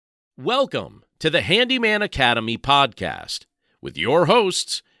Welcome to the Handyman Academy podcast with your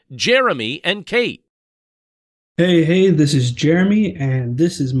hosts, Jeremy and Kate. Hey, this is Jeremy, and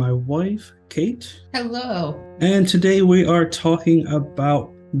this is my wife, Kate. Hello. And today we are talking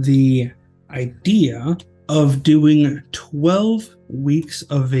about the idea of doing 12 weeks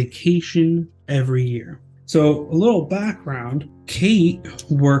of vacation every year. So, a little background, Kate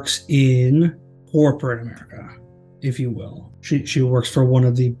works in corporate America, if you will. She works for one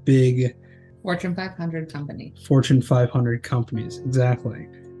of the big Fortune 500 company. Fortune 500 companies, exactly.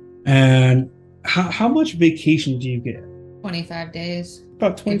 And how much vacation do you get? 25 days.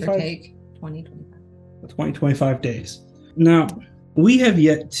 About 25. Give or take 25 days. Now, we have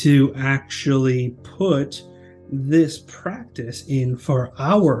yet to actually put this practice in for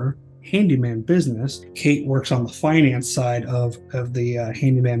our handyman business. Kate works on the finance side of the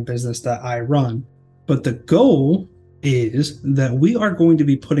handyman business that I run. But the goal is that we are going to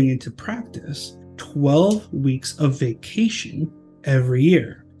be putting into practice 12 weeks of vacation every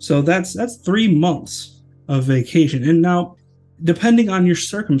year. So that's 3 months of vacation. And now, depending on your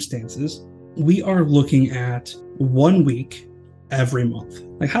circumstances, we are looking at 1 week every month.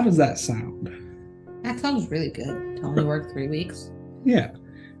 Like, how does that sound? That sounds really good. To only work 3 weeks. Yeah.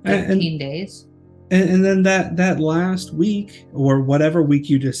 15 days. And then that last week, or whatever week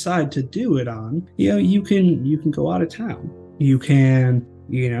you decide to do it on, you can go out of town. You can,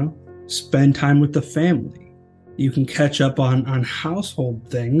 spend time with the family. You can catch up on household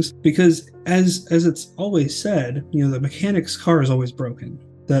things, because as it's always said, the mechanic's car is always broken.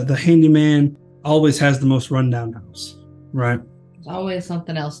 The handyman always has the most rundown house, right? There's always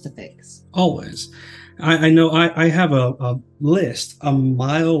something else to fix. Always. I know I have a list a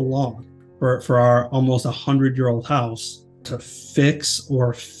mile long for our almost 100-year-old house to fix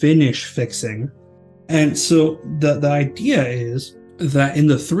or finish fixing. And so the idea is that in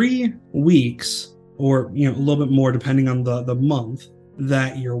the 3 weeks, or a little bit more depending on the month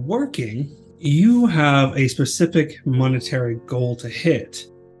that you're working, you have a specific monetary goal to hit.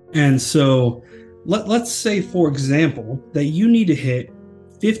 And so let's say, for example, that you need to hit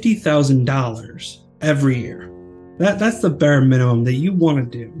 $50,000 every year. That's the bare minimum that you want to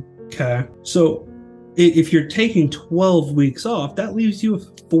do. Okay, so if you're taking 12 weeks off, that leaves you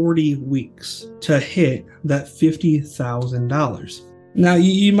with 40 weeks to hit that $50,000. Now,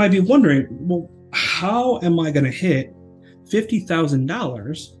 you might be wondering, well, how am I going to hit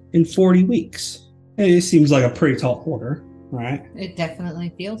 $50,000 in 40 weeks? It seems like a pretty tall order, right? It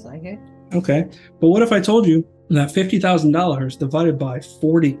definitely feels like it. Okay, but what if I told you that $50,000 divided by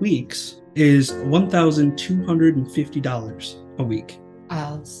 40 weeks is $1,250 a week?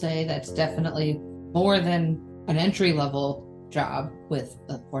 I'll say that's definitely more than an entry-level job with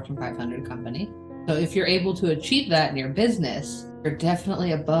a Fortune 500 company. So if you're able to achieve that in your business, you're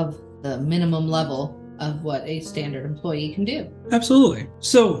definitely above the minimum level of what a standard employee can do. Absolutely.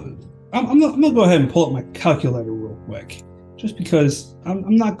 So I'm going to go ahead and pull up my calculator real quick, just because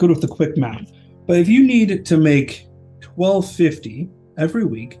I'm not good with the quick math. But if you need to make $1,250 every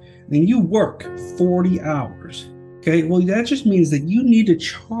week, then you work 40 hours. Okay, well, that just means that you need to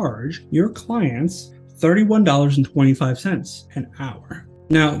charge your clients $31.25 an hour.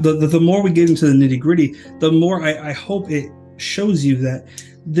 Now, the more we get into the nitty-gritty, the more I hope it shows you that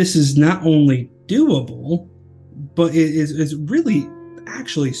this is not only doable, but it is really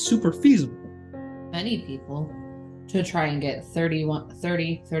actually super feasible. Many people, to try and get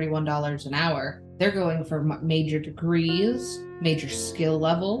 $31 an hour, they're going for major degrees, major skill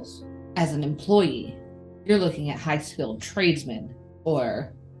levels. As an employee, you're looking at high-skilled tradesmen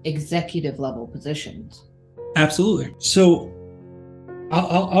or executive-level positions. Absolutely. So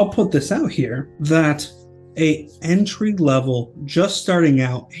I'll put this out here that a entry-level, just starting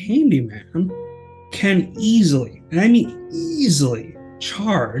out handyman can easily, and I mean easily,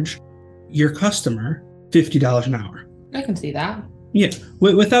 charge your customer $50 an hour. I can see that. Yeah,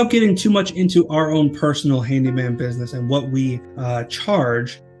 without getting too much into our own personal handyman business and what we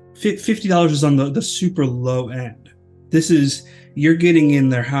charge, $50 is on the super low end. This is, you're getting in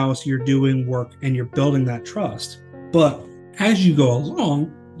their house, you're doing work, and you're building that trust. But as you go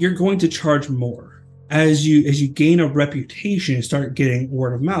along, you're going to charge more. As you gain a reputation and start getting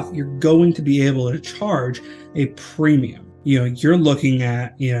word of mouth, you're going to be able to charge a premium. You're looking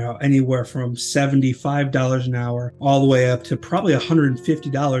at, anywhere from $75 an hour all the way up to probably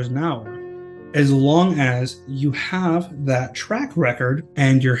 $150 an hour, as long as you have that track record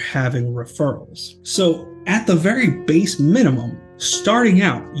and you're having referrals. So at the very base minimum, starting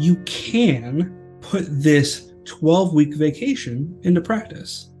out, you can put this 12-week vacation into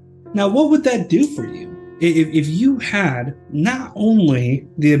practice. Now, what would that do for you? If you had not only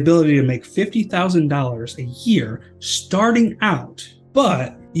the ability to make $50,000 a year starting out,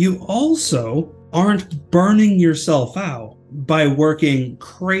 but you also aren't burning yourself out by working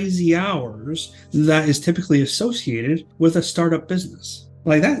crazy hours that is typically associated with a startup business.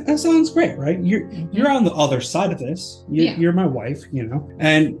 Like that sounds great, right? You're on the other side of this. You're my wife,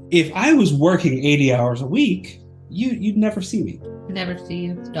 And if I was working 80 hours a week, you'd never see me. Never see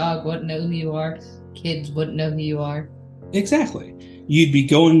you. The dog wouldn't know who you are. Kids wouldn't know who you are. Exactly. You'd be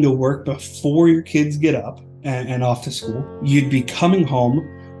going to work before your kids get up and off to school. You'd be coming home,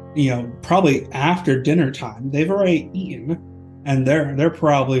 probably after dinner time. They've already eaten and they're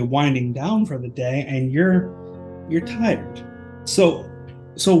probably winding down for the day, and you're tired. So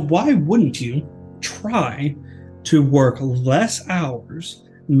why wouldn't you try to work less hours,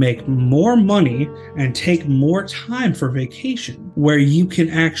 make more money, and take more time for vacation, where you can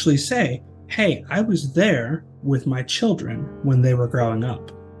actually say, hey, I was there with my children when they were growing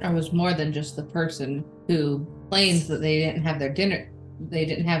up. I was more than just the person who claims that they didn't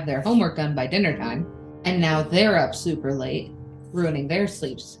have their homework done by dinner time, and now they're up super late, ruining their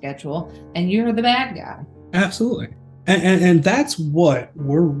sleep schedule, and you're the bad guy. Absolutely. And that's what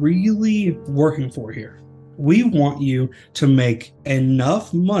we're really working for here. We want you to make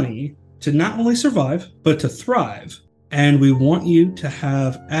enough money to not only survive, but to thrive. And we want you to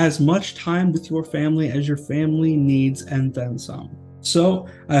have as much time with your family as your family needs, and then some. So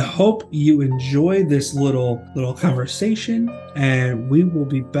I hope you enjoy this little conversation, and we will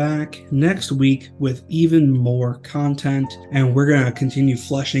be back next week with even more content, and we're going to continue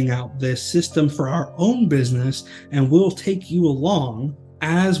fleshing out this system for our own business, and we'll take you along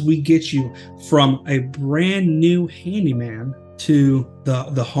as we get you from a brand new handyman to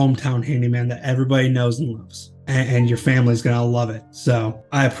the hometown handyman that everybody knows and loves. And your family's going to love it. So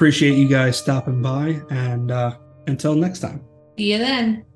I appreciate you guys stopping by, and until next time. See you then.